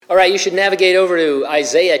All right, you should navigate over to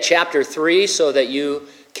Isaiah chapter 3 so that you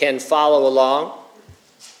can follow along.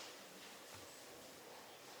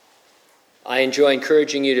 I enjoy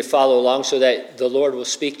encouraging you to follow along so that the Lord will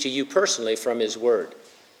speak to you personally from His Word.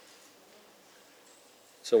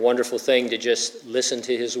 It's a wonderful thing to just listen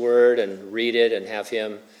to His Word and read it and have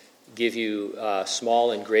Him give you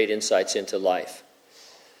small and great insights into life.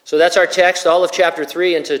 So that's our text, all of chapter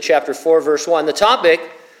 3 into chapter 4, verse 1. The topic,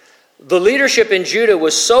 the leadership in Judah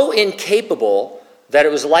was so incapable that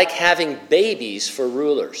it was like having babies for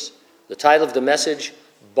rulers. The title of the message,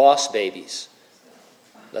 Boss Babies.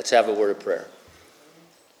 Let's have a word of prayer.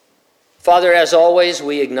 Father, as always,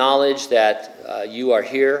 we acknowledge that you are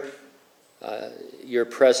here, your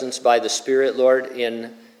presence by the Spirit, Lord,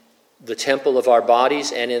 in the temple of our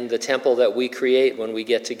bodies and in the temple that we create when we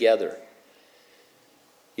get together.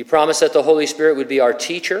 You promised that the Holy Spirit would be our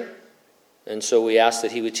teacher, and so we ask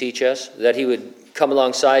that He would teach us, that He would come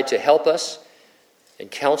alongside to help us and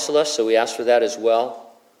counsel us, so we ask for that as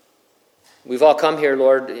well. We've all come here,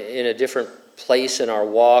 Lord, in a different place in our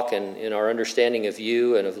walk and in our understanding of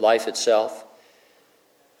you and of life itself.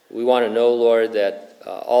 We want to know, Lord, that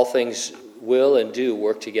all things will and do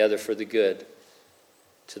work together for the good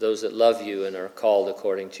to those that love you and are called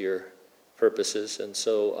according to your purposes. And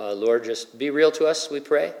so, Lord, just be real to us, we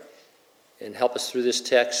pray, and help us through this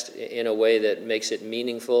text in a way that makes it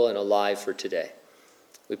meaningful and alive for today.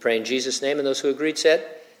 We pray in Jesus' name, and those who agreed said,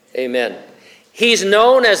 Amen. He's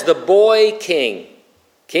known as the boy king.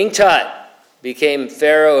 King Tut became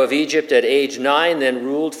Pharaoh of Egypt at age 9, then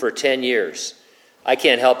ruled for 10 years. I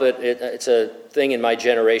can't help it. It's a thing in my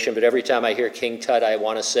generation, but every time I hear King Tut, I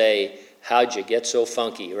want to say, how'd you get so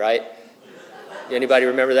funky, right? Anybody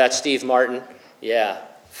remember that, Steve Martin? Yeah,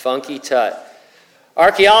 Funky Tut.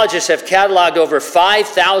 Archaeologists have cataloged over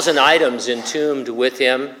 5,000 items entombed with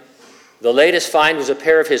him. The latest find was a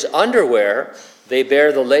pair of his underwear. They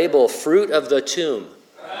bear the label, Fruit of the Tomb.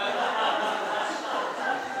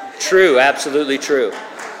 True, absolutely true.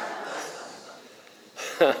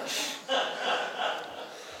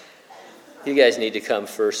 You guys need to come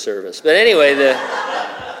first service. But anyway, the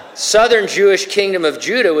southern Jewish kingdom of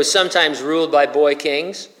Judah was sometimes ruled by boy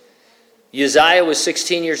kings. Uzziah was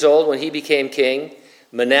 16 years old when he became king.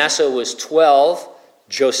 Manasseh was 12.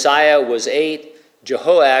 Josiah was 8.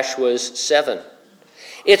 Jehoash was 7.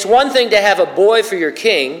 It's one thing to have a boy for your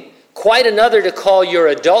king, quite another to call your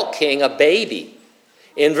adult king a baby.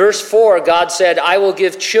 In verse 4, God said, I will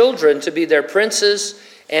give children to be their princes,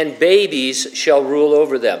 and babies shall rule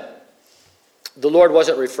over them. The Lord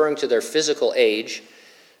wasn't referring to their physical age.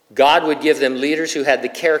 God would give them leaders who had the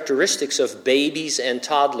characteristics of babies and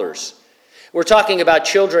toddlers. We're talking about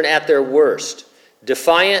children at their worst.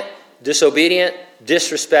 Defiant, disobedient,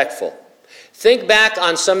 disrespectful. Think back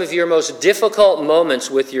on some of your most difficult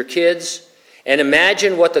moments with your kids and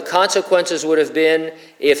imagine what the consequences would have been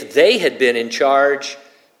if they had been in charge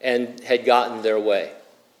and had gotten their way.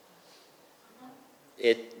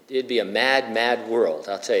 It'd be a mad, mad world.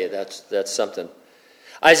 I'll tell you, that's something.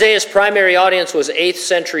 Isaiah's primary audience was 8th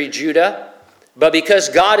century Judah, but because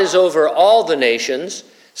God is over all the nations,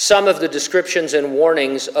 some of the descriptions and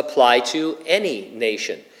warnings apply to any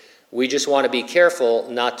nation. We just want to be careful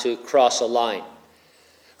not to cross a line.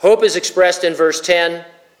 Hope is expressed in verse 10,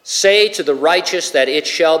 Say to the righteous that it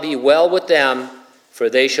shall be well with them, for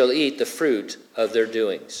they shall eat the fruit of their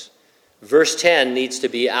doings. Verse 10 needs to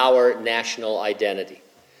be our national identity.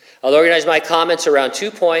 I'll organize my comments around 2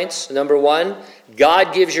 points. Number 1,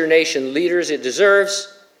 God gives your nation leaders it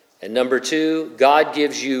deserves. And number 2, God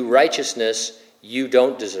gives you righteousness you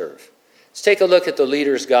don't deserve. Let's take a look at the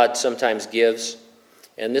leaders God sometimes gives.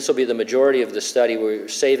 And this will be the majority of the study. We're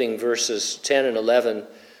saving verses 10 and 11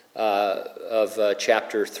 of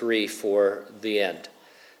chapter 3 for the end.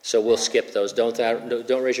 So we'll skip those.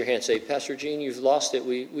 Don't raise your hand and say, Pastor Gene, you've lost it.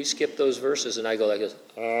 We skipped those verses. And I go like this.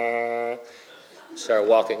 Start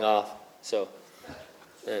walking off. So,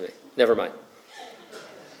 anyway, never mind.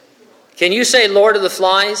 Can you say Lord of the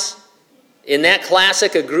Flies? In that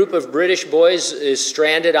classic, a group of British boys is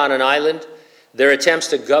stranded on an island. Their attempts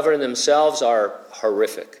to govern themselves are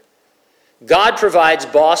horrific. God provides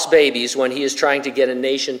boss babies when he is trying to get a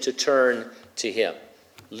nation to turn to him.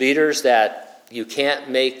 Leaders that you can't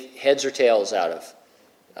make heads or tails out of.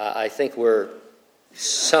 I think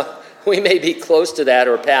we may be close to that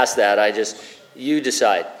or past that. You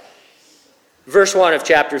decide. Verse 1 of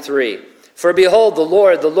chapter 3. For behold, the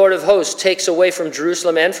Lord of hosts, takes away from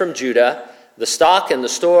Jerusalem and from Judah the stock and the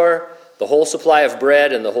store, the whole supply of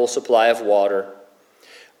bread and the whole supply of water.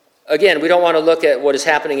 Again, we don't want to look at what is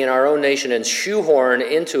happening in our own nation and shoehorn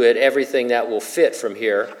into it everything that will fit from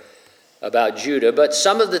here. about Judah, but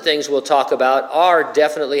some of the things we'll talk about are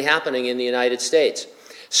definitely happening in the United States.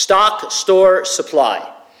 Stock, store,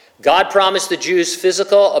 supply. God promised the Jews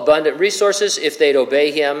physical, abundant resources if they'd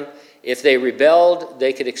obey him. If they rebelled,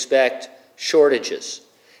 they could expect shortages.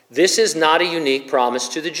 This is not a unique promise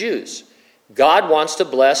to the Jews. God wants to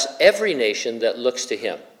bless every nation that looks to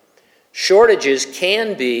him. Shortages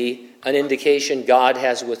can be an indication God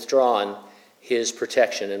has withdrawn his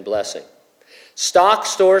protection and blessing. Stock,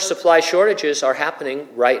 store, supply shortages are happening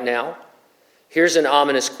right now. Here's an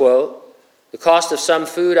ominous quote. The cost of some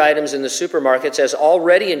food items in the supermarkets has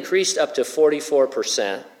already increased up to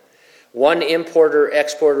 44%. One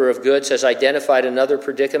importer-exporter of goods has identified another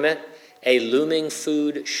predicament, a looming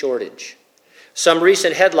food shortage. Some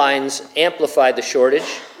recent headlines amplified the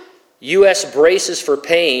shortage. U.S. braces for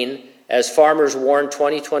pain as farmers warn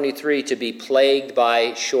 2023 to be plagued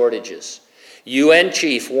by shortages. UN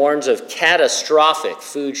chief warns of catastrophic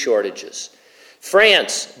food shortages.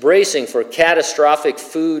 France bracing for catastrophic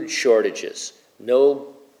food shortages.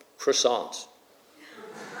 No croissants.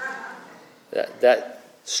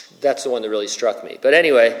 That's the one that really struck me. But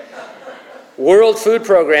anyway, World Food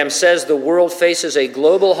Program says the world faces a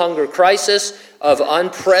global hunger crisis of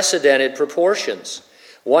unprecedented proportions.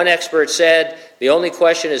 One expert said, the only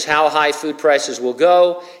question is how high food prices will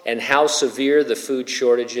go and how severe the food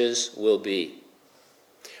shortages will be.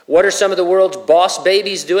 What are some of the world's boss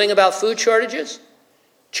babies doing about food shortages?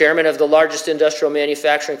 Chairman of the largest industrial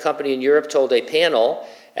manufacturing company in Europe told a panel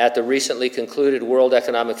at the recently concluded World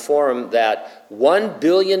Economic Forum that 1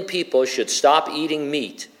 billion people should stop eating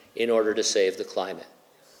meat in order to save the climate.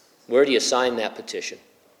 Where do you sign that petition?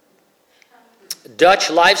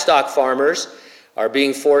 Dutch livestock farmers are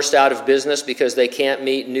being forced out of business because they can't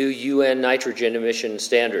meet new UN nitrogen emission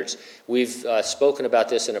standards. We've spoken about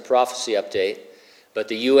this in a prophecy update, but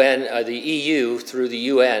the EU, through the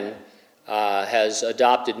UN, has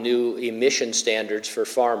adopted new emission standards for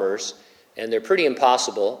farmers, and they're pretty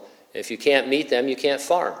impossible. If you can't meet them, you can't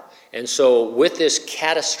farm. And so with this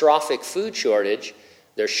catastrophic food shortage,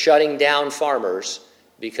 they're shutting down farmers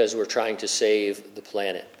because we're trying to save the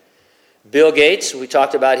planet. Bill Gates, we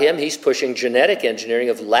talked about him, he's pushing genetic engineering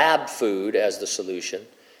of lab food as the solution,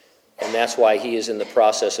 and that's why he is in the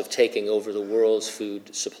process of taking over the world's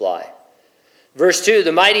food supply. Verse 2,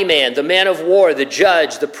 the mighty man, the man of war, the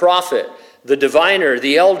judge, the prophet, the diviner,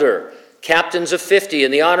 the elder, captains of 50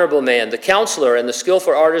 and the honorable man, the counselor and the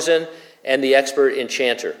skillful artisan and the expert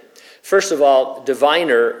enchanter. First of all,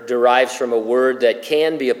 diviner derives from a word that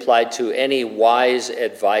can be applied to any wise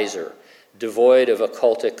advisor, devoid of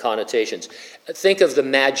occultic connotations. Think of the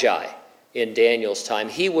Magi in Daniel's time.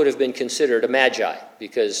 He would have been considered a Magi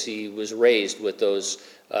because he was raised with those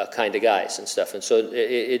kind of guys and stuff. And so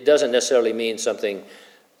it doesn't necessarily mean something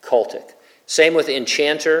cultic. Same with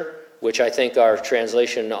enchanter, which I think our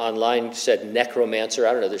translation online said necromancer.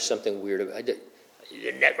 I don't know, there's something weird about it.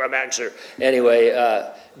 Necromancer. Anyway,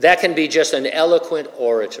 that can be just an eloquent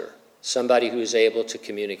orator, somebody who's able to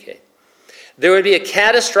communicate. There would be a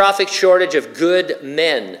catastrophic shortage of good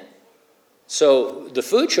men. So the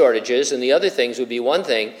food shortages and the other things would be one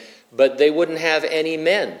thing, but they wouldn't have any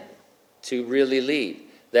men to really lead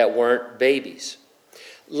that weren't babies.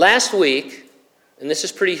 Last week, and this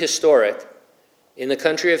is pretty historic, in the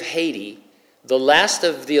country of Haiti, the last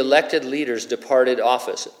of the elected leaders departed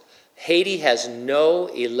office. Haiti has no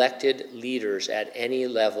elected leaders at any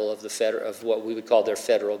level of what we would call their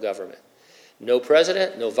federal government. No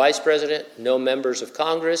president, no vice president, no members of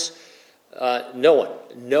Congress. No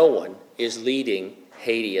one is leading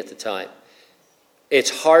Haiti at the time. It's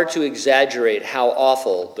hard to exaggerate how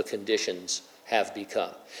awful the conditions have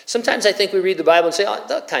become. Sometimes I think we read the Bible and say, oh,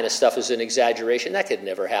 that kind of stuff is an exaggeration. That could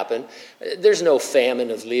never happen. There's no famine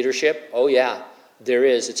of leadership. Oh, yeah, there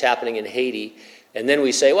is. It's happening in Haiti. And then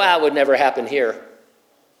we say, well, it would never happen here.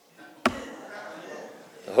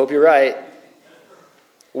 I hope you're right.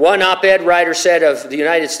 One op-ed writer said of the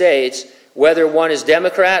United States, whether one is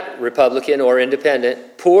Democrat, Republican, or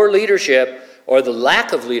independent, poor leadership or the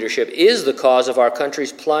lack of leadership is the cause of our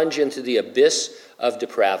country's plunge into the abyss of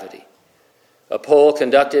depravity. A poll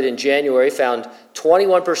conducted in January found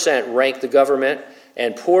 21% ranked the government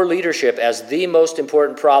and poor leadership as the most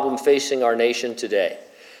important problem facing our nation today.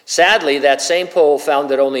 Sadly, that same poll found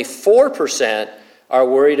that only 4% are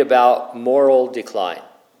worried about moral decline.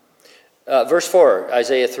 Verse 4,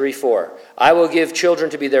 Isaiah 3:4. I will give children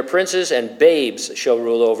to be their princes, and babes shall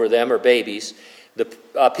rule over them, or babies. The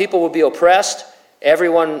people will be oppressed,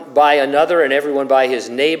 everyone by another and everyone by his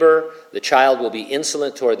neighbor. The child will be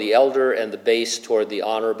insolent toward the elder, and the base toward the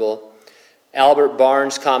honorable. Albert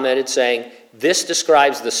Barnes commented saying, "This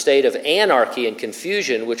describes the state of anarchy and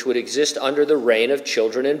confusion which would exist under the reign of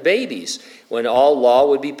children and babies, when all law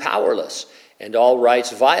would be powerless and all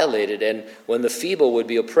rights violated, and when the feeble would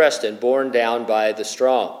be oppressed and borne down by the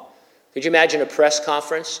strong." Could you imagine a press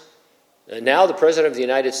conference? Now the President of the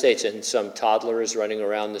United States, and some toddler is running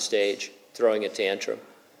around the stage throwing a tantrum.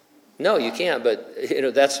 No, you can't, but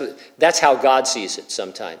that's how God sees it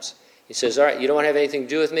sometimes. He says, all right, you don't want to have anything to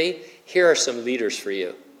do with me? Here are some leaders for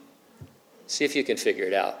you. See if you can figure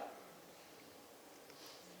it out.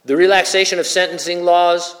 The relaxation of sentencing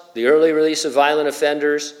laws, the early release of violent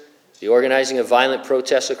offenders, the organizing of violent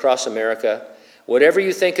protests across America. Whatever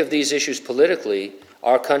you think of these issues politically,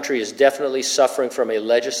 our country is definitely suffering from a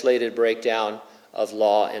legislated breakdown of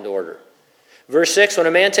law and order. Verse 6, when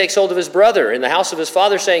a man takes hold of his brother in the house of his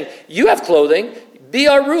father, saying, "You have clothing, be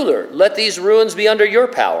our ruler, let these ruins be under your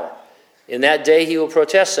power." In that day he will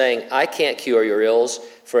protest, saying, "I can't cure your ills,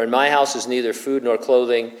 for in my house is neither food nor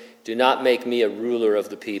clothing. Do not make me a ruler of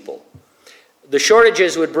the people." The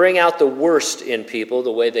shortages would bring out the worst in people,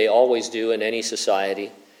 the way they always do in any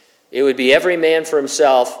society. It would be every man for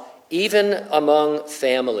himself, even among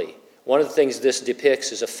family. One of the things this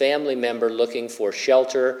depicts is a family member looking for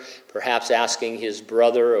shelter, perhaps asking his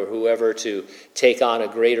brother or whoever to take on a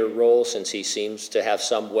greater role since he seems to have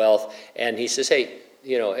some wealth. And he says, hey,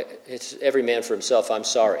 it's every man for himself. I'm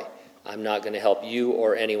sorry. I'm not going to help you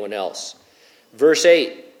or anyone else. Verse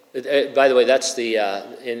 8, by the way, that's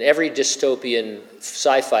in every dystopian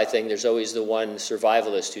sci-fi thing, there's always the one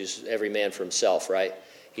survivalist who's every man for himself, right?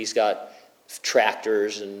 He's got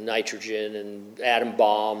tractors and nitrogen and atom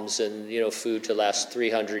bombs and food to last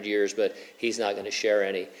 300 years, but he's not going to share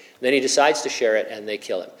any. And then he decides to share it, and they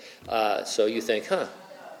kill him. So you think,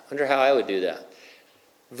 wonder how I would do that.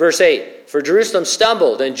 Verse 8, for Jerusalem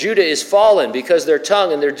stumbled, and Judah is fallen, because their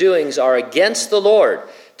tongue and their doings are against the Lord,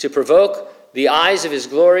 to provoke the eyes of his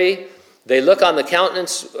glory. They look on the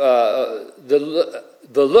countenance, the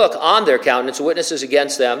look on their countenance witnesses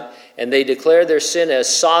against them, and they declare their sin as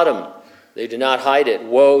Sodom. They do not hide it.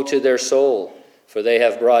 Woe to their soul, for they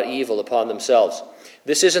have brought evil upon themselves.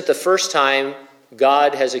 This isn't the first time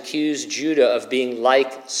God has accused Judah of being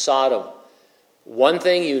like Sodom. One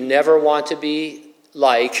thing you never want to be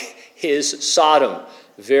like is Sodom.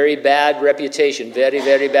 Very bad reputation, very,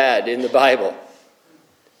 very bad in the Bible.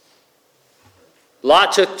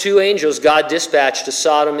 Lot took 2 angels God dispatched to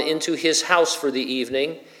Sodom into his house for the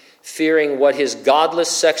evening, fearing what his godless,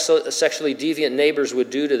 sexually deviant neighbors would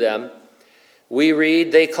do to them. We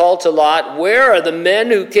read, they called to Lot, "Where are the men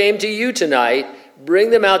who came to you tonight? Bring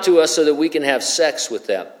them out to us so that we can have sex with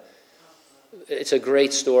them." It's a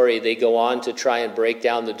great story. They go on to try and break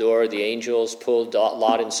down the door. The angels pull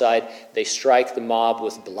Lot inside. They strike the mob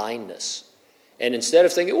with blindness. And instead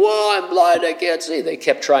of thinking, "Whoa, I'm blind, I can't see," they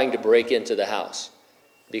kept trying to break into the house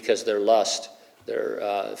because their lust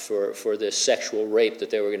for this sexual rape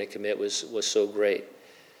that they were going to commit was so great.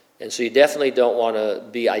 And so you definitely don't want to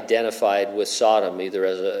be identified with Sodom,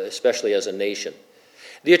 especially as a nation.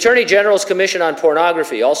 The Attorney General's Commission on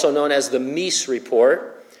Pornography, also known as the Meese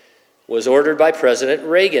Report, was ordered by President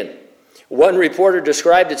Reagan. One reporter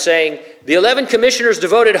described it saying, "The 11 commissioners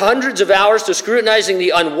devoted hundreds of hours to scrutinizing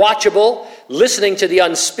the unwatchable, listening to the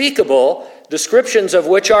unspeakable, descriptions of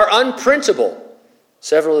which are unprintable."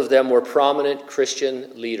 Several of them were prominent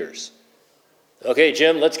Christian leaders. "Okay,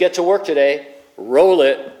 Jim, let's get to work today. Roll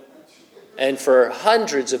it." And for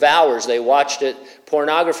hundreds of hours they watched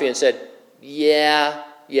pornography and said, yeah,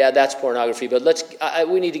 that's pornography, but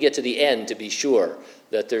we need to get to the end to be sure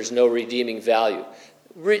that there's no redeeming value.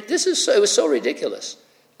 It was so ridiculous.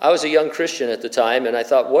 I was a young Christian at the time, and I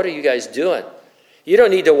thought, what are you guys doing? You don't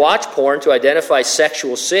need to watch porn to identify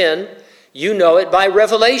sexual sin. You know it by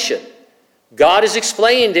revelation. God has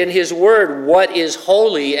explained in his word what is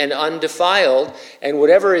holy and undefiled, and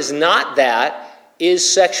whatever is not that is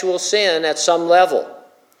sexual sin at some level.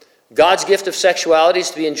 God's gift of sexuality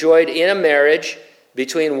is to be enjoyed in a marriage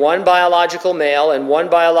between one biological male and one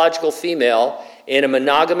biological female in a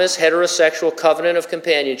monogamous heterosexual covenant of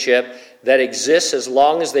companionship that exists as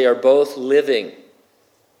long as they are both living.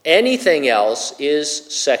 Anything else is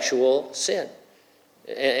sexual sin.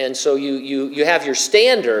 And so you have your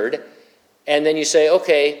standard, and then you say,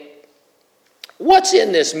 okay, what's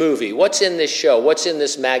in this movie? What's in this show? What's in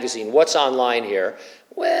this magazine? What's online here?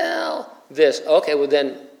 Well, this. Okay, well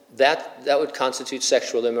then that would constitute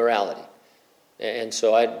sexual immorality. And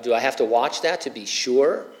so do I have to watch that to be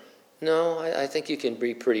sure? No, I think you can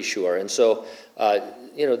be pretty sure. And so,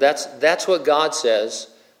 that's what God says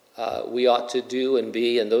we ought to do and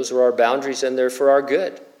be, and those are our boundaries, and they're for our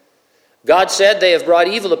good. God said they have brought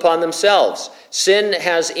evil upon themselves. Sin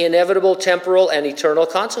has inevitable temporal and eternal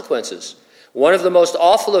consequences. One of the most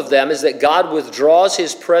awful of them is that God withdraws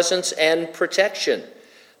his presence and protection.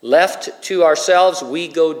 Left to ourselves, we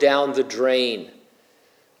go down the drain.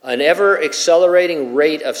 An ever-accelerating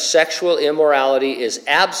rate of sexual immorality is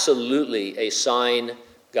absolutely a sign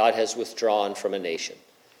God has withdrawn from a nation.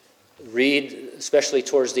 Read, especially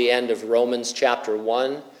towards the end of Romans chapter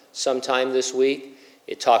 1 sometime this week.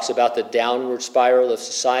 It talks about the downward spiral of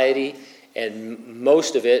society, and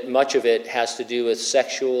much of it has to do with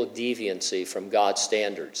sexual deviancy from God's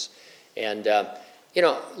standards. And,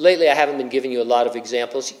 lately I haven't been giving you a lot of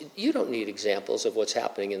examples. You don't need examples of what's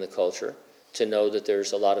happening in the culture to know that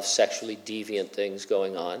there's a lot of sexually deviant things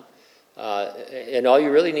going on. And all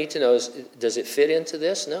you really need to know is, does it fit into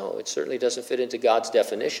this? No, it certainly doesn't fit into God's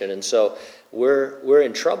definition. And so we're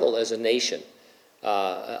in trouble as a nation.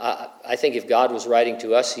 I think if God was writing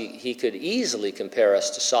to us, he could easily compare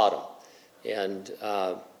us to Sodom. And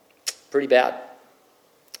pretty bad.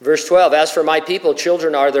 Verse 12, as for my people,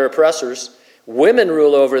 children are their oppressors. Women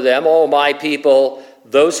rule over them. Oh, my people,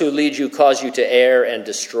 those who lead you cause you to err and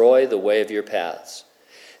destroy the way of your paths.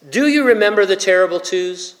 Do you remember the terrible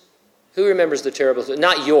twos? Who remembers the terrible twos?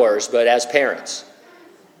 Not yours, but as parents.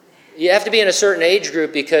 You have to be in a certain age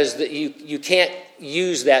group because you can't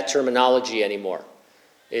use that terminology anymore.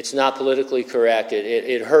 It's not politically correct.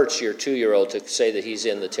 It hurts your 2-year-old to say that he's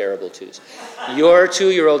in the terrible twos. Your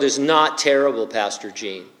 2-year-old is not terrible, Pastor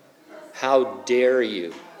Gene. How dare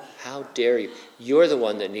you? How dare you? You're the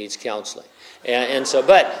one that needs counseling. And so,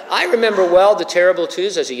 but I remember well the terrible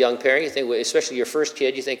twos as a young parent. You think, especially your first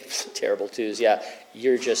kid, you think, terrible twos, yeah,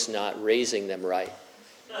 you're just not raising them right.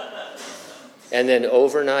 And then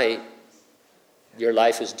overnight, your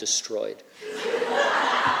life is destroyed.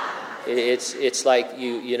 It's like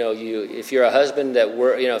you if you're a husband that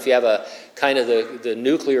if you have a kind of the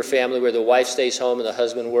nuclear family where the wife stays home and the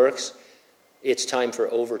husband works, it's time for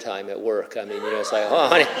overtime at work. I mean, it's like, oh,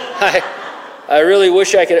 honey, I really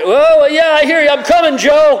wish I could. Oh, yeah, I hear you. I'm coming,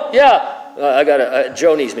 Joe. Yeah,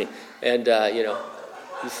 Joe needs me, and you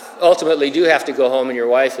ultimately do have to go home, and your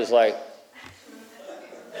wife is like,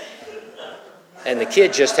 and the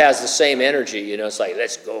kid just has the same energy. It's like,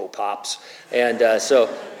 let's go, pops, and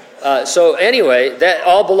So anyway, that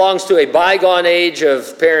all belongs to a bygone age of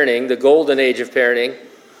parenting, the golden age of parenting.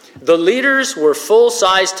 The leaders were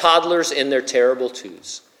full-size toddlers in their terrible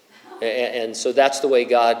twos. And so that's the way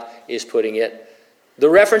God is putting it. The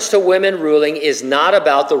reference to women ruling is not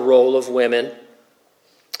about the role of women.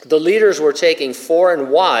 The leaders were taking foreign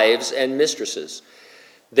wives and mistresses.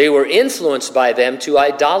 They were influenced by them to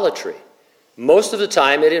idolatry. Most of the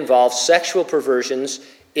time it involves sexual perversions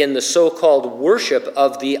in the so-called worship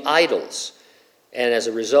of the idols. And as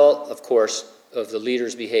a result, of course, of the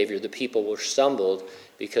leaders' behavior, the people were stumbled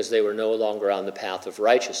because they were no longer on the path of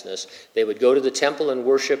righteousness. They would go to the temple and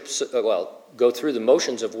worship, go through the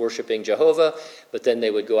motions of worshiping Jehovah, but then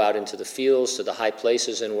they would go out into the fields, to the high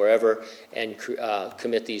places and wherever, and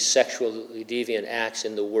commit these sexually deviant acts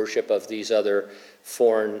in the worship of these other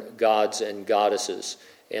foreign gods and goddesses.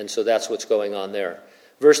 And so that's what's going on there.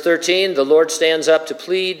 Verse 13, the Lord stands up to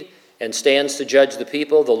plead and stands to judge the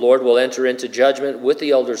people. The Lord will enter into judgment with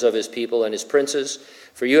the elders of his people and his princes.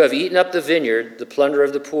 For you have eaten up the vineyard, the plunder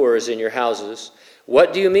of the poor is in your houses.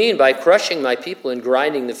 What do you mean by crushing my people and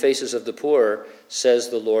grinding the faces of the poor, says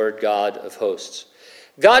the Lord God of hosts.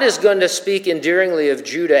 God is going to speak endearingly of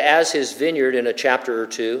Judah as his vineyard in a chapter or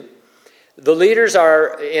two. The leaders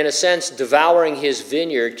are, in a sense, devouring his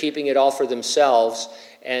vineyard, keeping it all for themselves,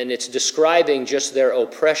 and it's describing just their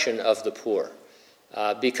oppression of the poor.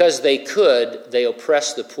 Because they could, they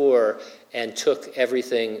oppressed the poor and took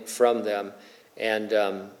everything from them. And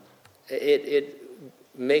it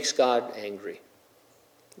makes God angry.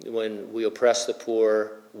 When we oppress the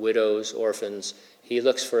poor, widows, orphans, he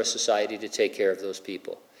looks for a society to take care of those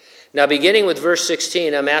people. Now, beginning with verse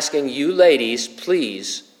 16, I'm asking you ladies,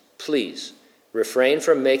 please, refrain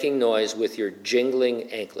from making noise with your jingling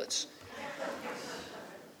anklets.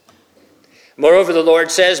 Moreover, the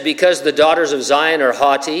Lord says, because the daughters of Zion are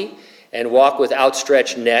haughty and walk with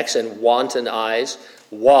outstretched necks and wanton eyes,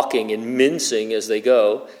 walking and mincing as they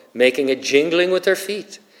go, making a jingling with their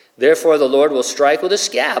feet. Therefore the Lord will strike with a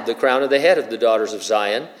scab the crown of the head of the daughters of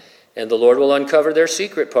Zion, and the Lord will uncover their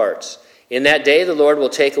secret parts. In that day the Lord will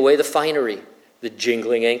take away the finery, the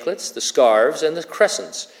jingling anklets, the scarves, and the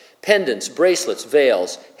crescents, pendants, bracelets,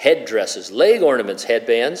 veils, headdresses, leg ornaments,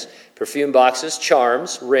 headbands, perfume boxes,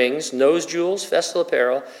 charms, rings, nose jewels, festal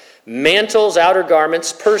apparel, mantles, outer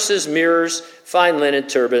garments, purses, mirrors, fine linen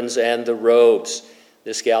turbans, and the robes.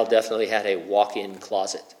 This gal definitely had a walk-in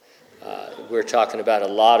closet. We're talking about a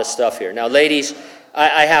lot of stuff here. Now, ladies,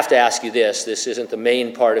 I have to ask you this. This isn't the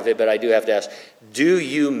main part of it, but I do have to ask. Do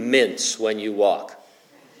you mince when you walk?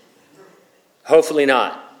 Hopefully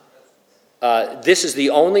not. This is the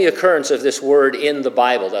only occurrence of this word in the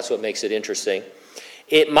Bible. That's what makes it interesting.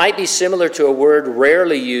 It might be similar to a word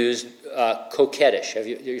rarely used, coquettish. Are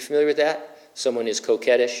you familiar with that? Someone is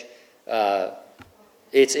coquettish.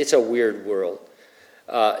 It's a weird world.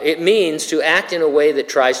 It means to act in a way that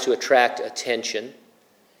tries to attract attention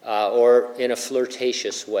or in a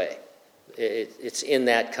flirtatious way. It's in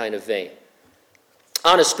that kind of vein.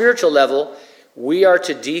 On a spiritual level, we are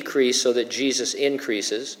to decrease so that Jesus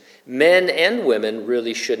increases. Men and women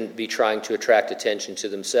really shouldn't be trying to attract attention to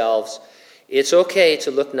themselves. It's okay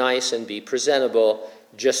to look nice and be presentable,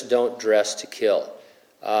 just don't dress to kill.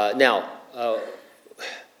 Now,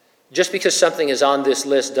 just because something is on this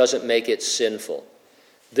list doesn't make it sinful.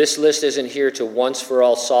 This list isn't here to once for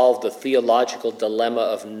all solve the theological dilemma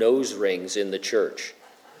of nose rings in the church.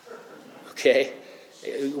 Okay?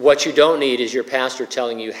 What you don't need is your pastor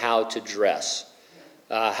telling you how to dress.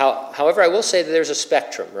 However, I will say that there's a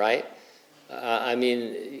spectrum, right?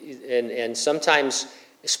 And sometimes,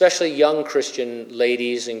 especially young Christian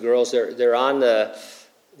ladies and girls, they're on the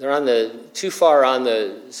too far on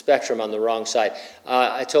the spectrum on the wrong side.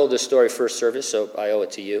 I told this story first service, so I owe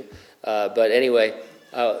it to you. But anyway,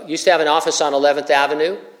 used to have an office on 11th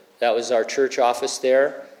Avenue. That was our church office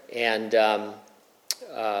there. And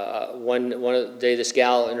one day, this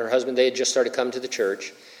gal and her husband, they had just started coming to the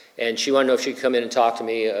church. And she wanted to know if she could come in and talk to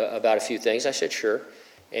me about a few things. I said, sure.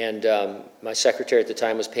 And my secretary at the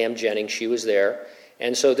time was Pam Jennings. She was there.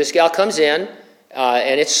 And so this gal comes in,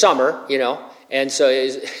 and it's summer, and so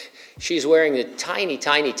she's wearing a tiny,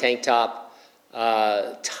 tiny tank top,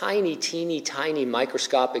 tiny, teeny, tiny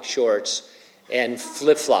microscopic shorts, and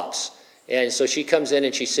flip-flops. And so she comes in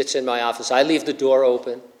and she sits in my office. I leave the door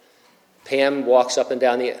open. Pam walks up and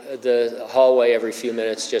down the hallway every few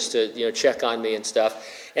minutes just to check on me and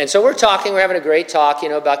stuff. And so we're talking, we're having a great talk,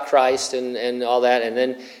 about Christ and all that. And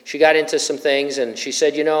then she got into some things, and she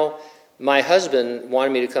said, my husband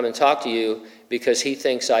wanted me to come and talk to you because he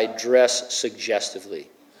thinks I dress suggestively.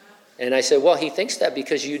 And I said, well, he thinks that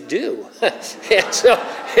because you do. And so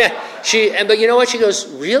but you know what? She goes,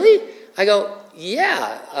 really? I go,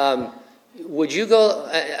 yeah. Would you go,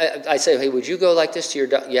 I say, hey, would you go like this to your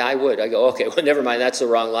dog? Yeah, I would. I go, okay, well, never mind. That's the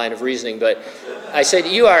wrong line of reasoning. But I said,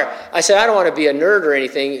 I don't want to be a nerd or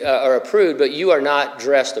anything, or a prude, but you are not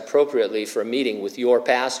dressed appropriately for a meeting with your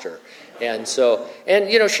pastor. And so,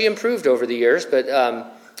 she improved over the years, but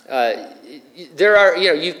there are,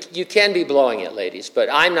 you can be blowing it, ladies, but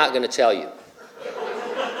I'm not going to tell you.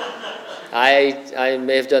 I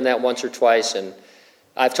may have done that once or twice, and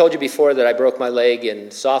I've told you before that I broke my leg in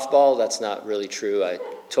softball. That's not really true. I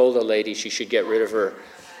told a lady she should get rid of her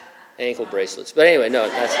ankle bracelets. But anyway, no,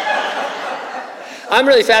 I'm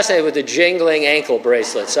really fascinated with the jingling ankle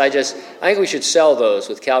bracelets. I think we should sell those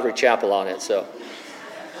with Calvary Chapel on it. So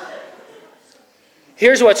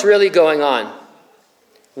here's what's really going on.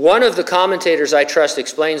 One of the commentators I trust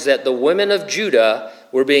explains that the women of Judah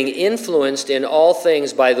were being influenced in all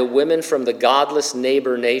things by the women from the godless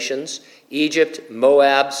neighbor nations, Egypt,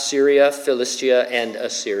 Moab, Syria, Philistia, and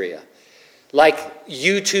Assyria. Like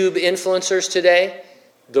YouTube influencers today,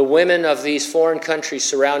 the women of these foreign countries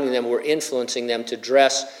surrounding them were influencing them to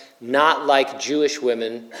dress not like Jewish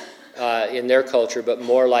women in their culture, but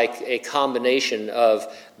more like a combination of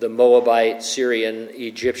the Moabite, Syrian,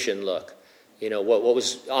 Egyptian look. What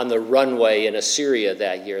was on the runway in Assyria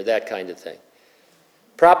that year, that kind of thing.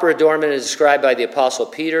 Proper adornment is described by the Apostle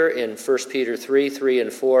Peter in 1 Peter 3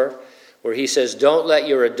 and 4, where he says, don't let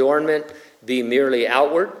your adornment be merely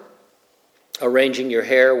outward, arranging your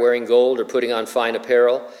hair, wearing gold, or putting on fine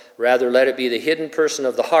apparel. Rather, let it be the hidden person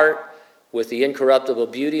of the heart with the incorruptible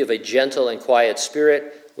beauty of a gentle and quiet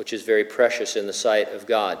spirit, which is very precious in the sight of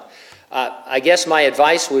God. I guess my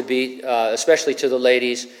advice would be, especially to the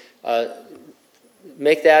ladies,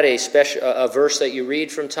 make that a verse that you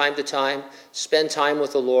read from time to time. Spend time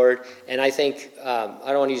with the Lord. And I think, I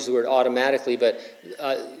don't want to use the word automatically, but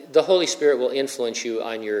the Holy Spirit will influence you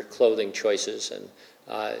on your clothing choices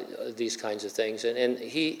and these kinds of things. And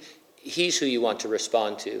He's who you want to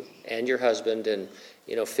respond to, and your husband, and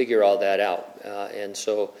figure all that out. And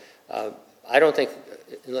so I don't think,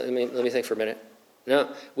 let me think for a minute.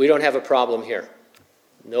 No, we don't have a problem here.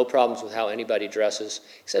 No problems with how anybody dresses,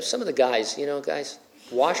 except some of the guys. Guys,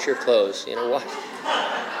 wash your clothes. It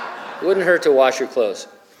wouldn't hurt to wash your clothes.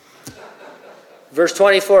 Verse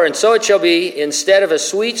 24, and so it shall be, instead of a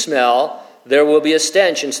sweet smell, there will be a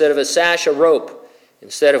stench. Instead of a sash, a rope.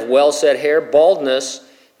 Instead of well-set hair, baldness.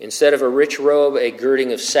 Instead of a rich robe, a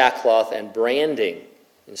girding of sackcloth, and branding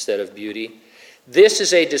instead of beauty. This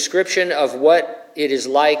is a description of what it is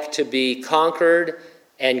like to be conquered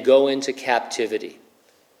and go into captivity.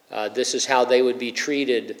 This is how they would be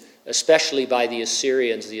treated, especially by the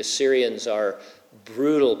Assyrians. The Assyrians are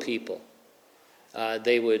brutal people.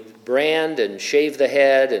 They would brand and shave the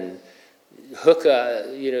head and hook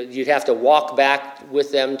you'd have to walk back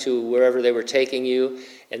with them to wherever they were taking you,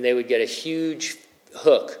 and they would get a huge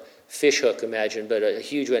hook, fish hook, imagine, but a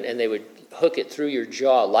huge one, and they would hook it through your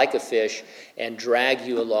jaw like a fish and drag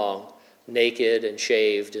you along, naked and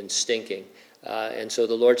shaved and stinking. And so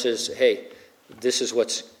the Lord says, hey, this is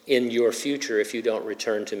what's in your future if you don't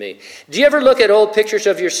return to me. Do you ever look at old pictures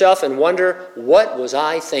of yourself and wonder, what was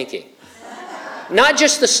I thinking? Not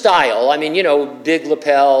just the style. I mean, big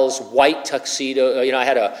lapels, white tuxedo. I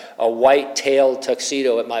had a white-tailed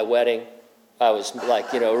tuxedo at my wedding. I was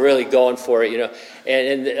like, really going for it,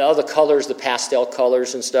 and all the colors, the pastel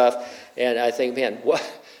colors and stuff. And I think, man,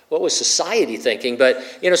 what was society thinking? But,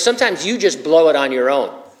 sometimes you just blow it on your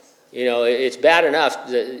own. It's bad enough,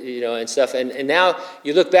 that, and stuff. And now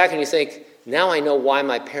you look back and you think, now I know why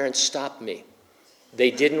my parents stopped me. They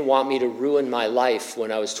didn't want me to ruin my life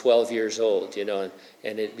when I was 12 years old, and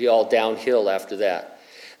it'd be all downhill after that.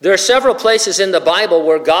 There are several places in the Bible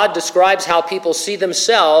where God describes how people see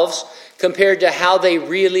themselves compared to how they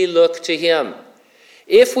really look to Him.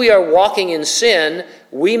 If we are walking in sin,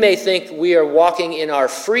 we may think we are walking in our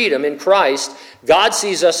freedom in Christ. God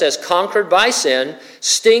sees us as conquered by sin,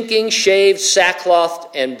 stinking, shaved,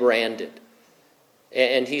 sackclothed, and branded.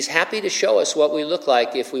 And He's happy to show us what we look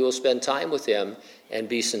like if we will spend time with Him and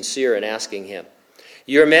be sincere in asking Him.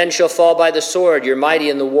 Your men shall fall by the sword, your mighty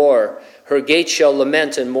in the war. Her gates shall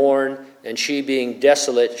lament and mourn, and she being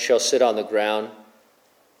desolate shall sit on the ground.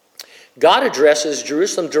 God addresses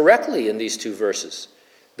Jerusalem directly in these two verses.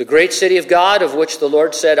 The great city of God, of which the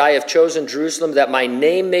Lord said, I have chosen Jerusalem that my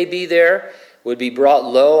name may be there, would be brought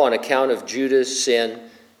low on account of Judah's sin.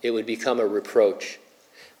 It would become a reproach.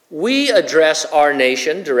 We address our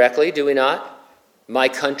nation directly, do we not? My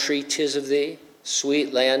country, 'tis of thee.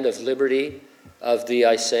 Sweet land of liberty, of thee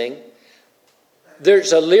I sing.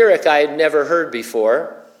 There's a lyric I had never heard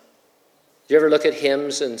before. Do you ever look at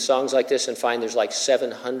hymns and songs like this and find there's like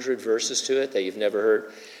 700 verses to it that you've never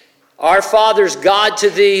heard? Our fathers, God to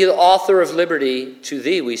thee, the author of liberty, to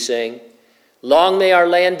thee we sing. Long may our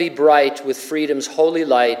land be bright with freedom's holy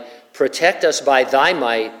light. Protect us by thy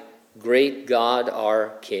might, great God our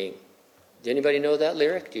King. Does anybody know that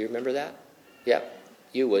lyric? Do you remember that? Yeah.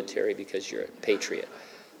 You would, Terry, because you're a patriot.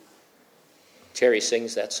 Terry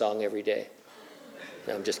sings that song every day.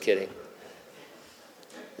 No, I'm just kidding.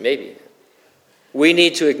 Maybe. We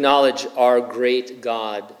need to acknowledge our great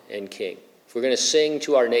God and King. If we're going to sing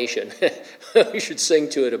to our nation, we should sing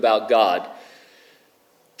to it about God.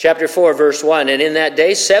 Chapter 4, verse 1, and in that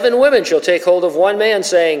day 7 women shall take hold of one man,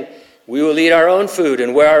 saying, we will eat our own food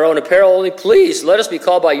and wear our own apparel, only please let us be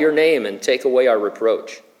called by your name and take away our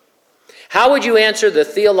reproach. How would you answer the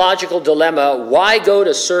theological dilemma, why go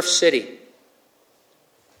to Surf City?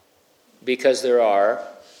 Because there are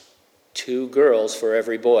 2 girls for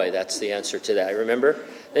every boy. That's the answer to that. Remember?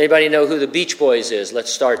 Anybody know who the Beach Boys is? Let's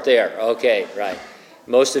start there. Okay, right.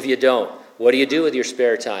 Most of you don't. What do you do with your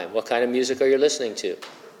spare time? What kind of music are you listening to?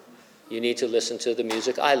 You need to listen to the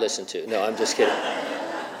music I listen to. No, I'm just kidding.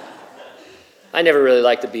 I never really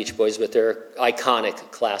liked the Beach Boys, but they're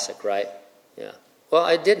iconic classic, right? Yeah. Well,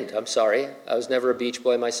 I didn't. I'm sorry. I was never a Beach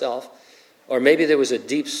Boy myself. Or maybe there was a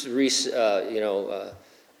deep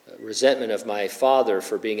resentment of my father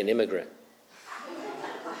for being an immigrant.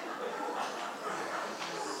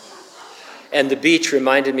 And the beach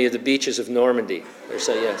reminded me of the beaches of Normandy.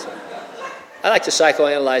 I like to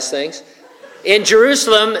psychoanalyze things. In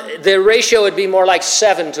Jerusalem, the ratio would be more like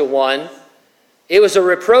 7-1. It was a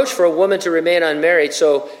reproach for a woman to remain unmarried,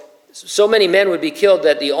 so many men would be killed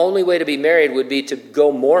that the only way to be married would be to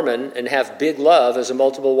go Mormon and have big love as a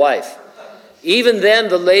multiple wife. Even then,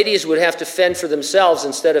 the ladies would have to fend for themselves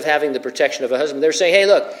instead of having the protection of a husband. They're saying, hey,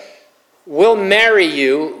 look, we'll marry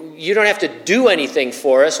you. You don't have to do anything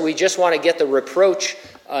for us. We just want to get the reproach,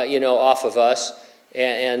 off of us.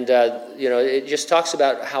 And it just talks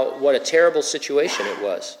about what a terrible situation it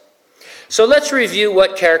was. So let's review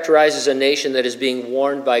what characterizes a nation that is being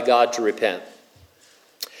warned by God to repent.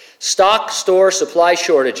 Stock, store, supply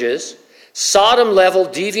shortages, Sodom-level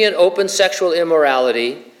deviant open sexual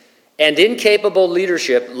immorality, and incapable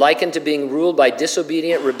leadership likened to being ruled by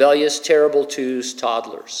disobedient, rebellious, terrible twos,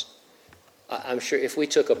 toddlers. I'm sure if we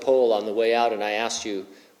took a poll on the way out and I asked you,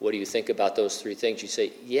 what do you think about those 3 things? You'd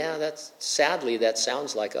say, yeah, sadly, that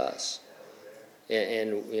sounds like us.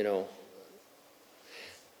 And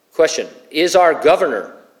question, is our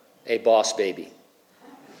governor a boss baby?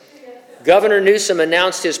 Governor Newsom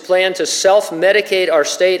announced his plan to self-medicate our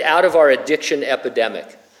state out of our addiction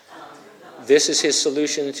epidemic. This is his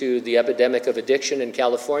solution to the epidemic of addiction in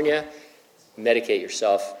California. Medicate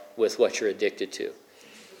yourself with what you're addicted to.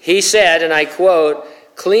 He said, and I quote,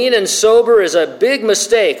 "Clean and sober is a big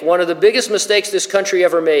mistake, one of the biggest mistakes this country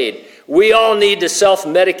ever made. We all need to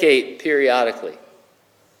self-medicate periodically."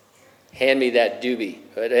 Hand me that doobie.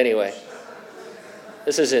 But anyway,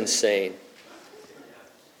 this is insane.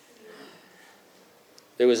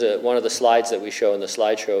 There was one of the slides that we show in the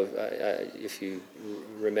slideshow, if you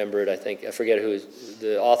remember it, I forget who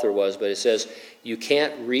the author was, but it says, you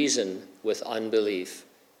can't reason with unbelief.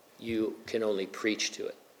 You can only preach to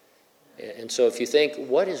it. And so if you think,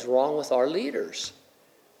 what is wrong with our leaders?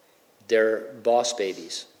 They're boss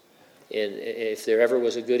babies. And if there ever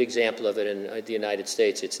was a good example of it in the United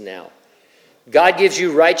States, it's now. God gives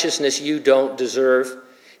you righteousness you don't deserve.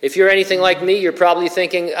 If you're anything like me, you're probably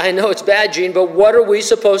thinking, I know it's bad, Gene, but what are we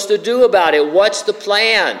supposed to do about it? What's the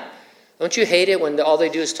plan? Don't you hate it when all they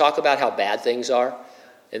do is talk about how bad things are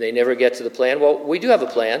and they never get to the plan? Well, we do have a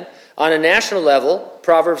plan. On a national level,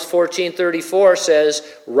 Proverbs 14:34 says,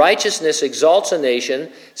 righteousness exalts a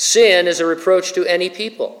nation, sin is a reproach to any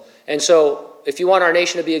people. And so if you want our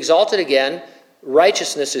nation to be exalted again,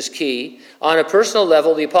 righteousness is key. On a personal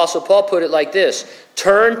level, the Apostle Paul put it like this: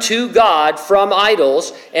 turn to God from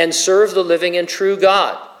idols and serve the living and true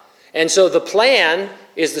God. And so the plan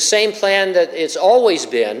is the same plan that it's always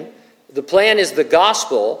been. The plan is the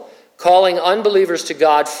gospel, calling unbelievers to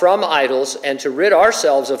God from idols and to rid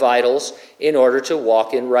ourselves of idols in order to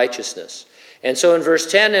walk in righteousness. And so in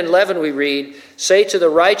verse 10 and 11 we read, say to the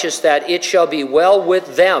righteous that it shall be well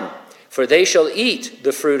with them, for they shall eat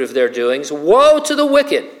the fruit of their doings. Woe to the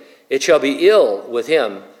wicked! It shall be ill with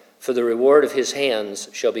him, for the reward of his hands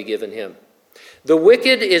shall be given him. The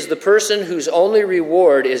wicked is the person whose only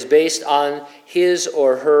reward is based on his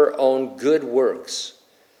or her own good works.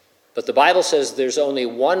 But the Bible says there's only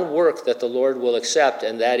one work that the Lord will accept,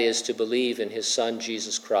 and that is to believe in his Son,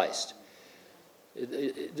 Jesus Christ.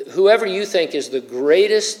 Whoever you think is the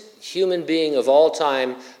greatest human being of all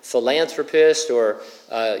time, philanthropist or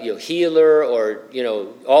healer or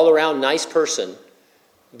all-around nice person,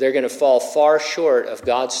 they're going to fall far short of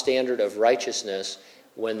God's standard of righteousness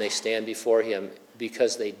when they stand before him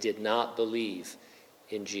because they did not believe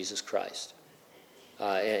in Jesus Christ.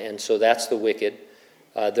 And so that's the wicked.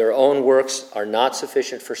 Their own works are not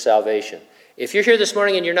sufficient for salvation. If you're here this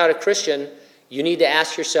morning and you're not a Christian, you need to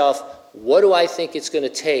ask yourself, what do I think it's going to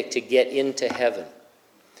take to get into heaven?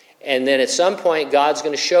 And then at some point, God's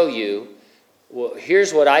going to show you, well,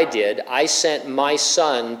 here's what I did. I sent my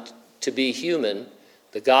Son to be human,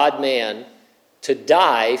 the God-man, to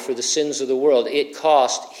die for the sins of the world. It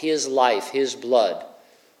cost his life, his blood,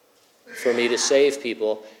 for me to save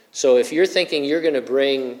people. So if you're thinking you're going to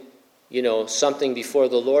bring something before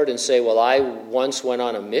the Lord and say, well, I once went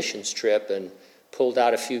on a missions trip and pulled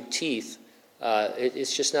out a few teeth,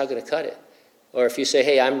 it's just not going to cut it. Or if you say,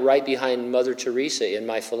 hey, I'm right behind Mother Teresa in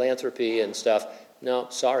my philanthropy and stuff, no,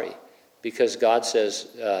 sorry. Because God says,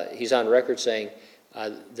 he's on record saying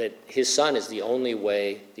that his Son is the only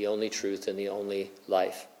way, the only truth, and the only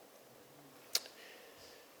life.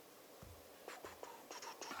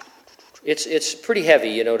 It's pretty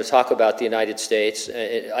heavy, to talk about the United States.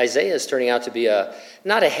 Isaiah is turning out to be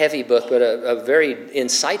not a heavy book, but a very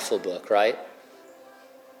insightful book, right?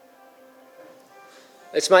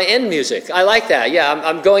 It's my end music. I like that. Yeah,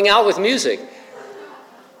 I'm going out with music.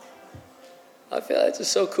 I feel that's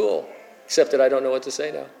just so cool, except that I don't know what to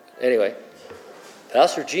say now. Anyway,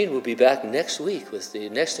 Pastor Gene will be back next week with the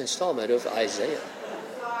next installment of Isaiah.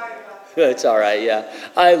 It's all right, yeah.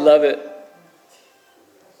 I love it.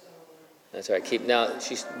 That's all right. Now,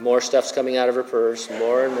 more stuff's coming out of her purse,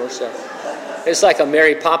 more and more stuff. It's like a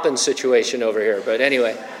Mary Poppins situation over here, but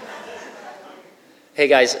anyway. Hey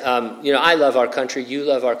guys, I love our country. You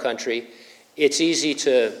love our country. It's easy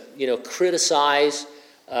to, criticize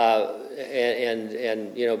and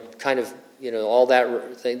kind of, all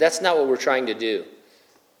that thing. That's not what we're trying to do.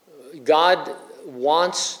 God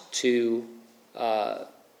wants to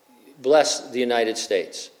bless the United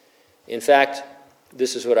States. In fact,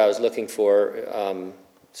 this is what I was looking for.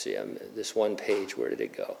 This one page, where did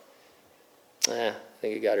it go? I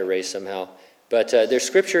think it got erased somehow. But there's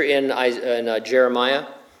scripture in Jeremiah.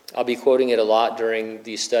 I'll be quoting it a lot during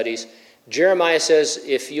these studies. Jeremiah says,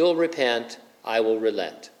 if you'll repent, I will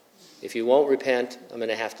relent. If you won't repent, I'm going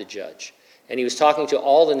to have to judge. And he was talking to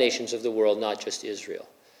all the nations of the world, not just Israel.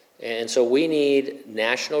 And so we need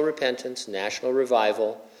national repentance, national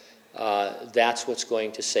revival. That's what's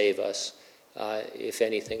going to save us, if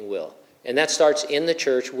anything will. And that starts in the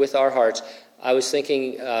church with our hearts. I was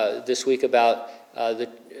thinking this week about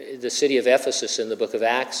the city of Ephesus in the book of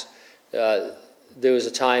Acts. There was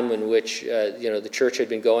a time in which the church had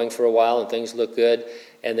been going for a while and things looked good,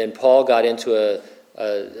 and then Paul got into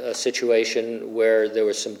a situation where there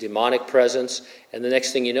was some demonic presence, and the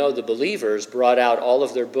next thing you know, the believers brought out all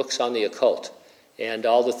of their books on the occult and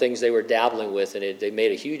all the things they were dabbling with, and they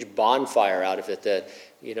made a huge bonfire out of it. That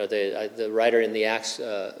the writer in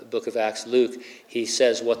the book of Acts, Luke, he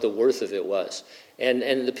says what the worth of it was.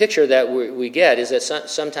 And the picture that we get is that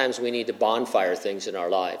sometimes we need to bonfire things in our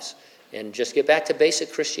lives and just get back to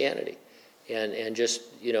basic Christianity and just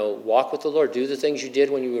walk with the Lord. Do the things you did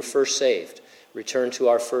when you were first saved. Return to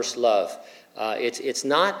our first love. It's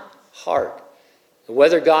not hard.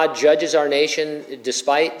 Whether God judges our nation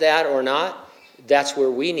despite that or not, that's where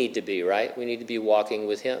we need to be, right? We need to be walking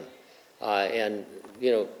with him.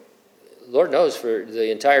 Lord knows, for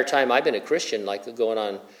the entire time I've been a Christian, like going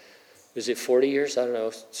on, is it 40 years? I don't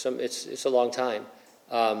know. It's a long time.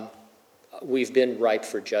 We've been ripe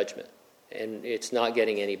for judgment, and it's not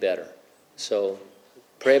getting any better. So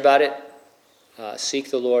pray about it. Seek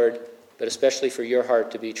the Lord, but especially for your heart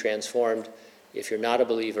to be transformed if you're not a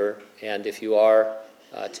believer, and if you are,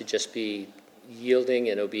 to just be yielding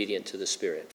and obedient to the Spirit.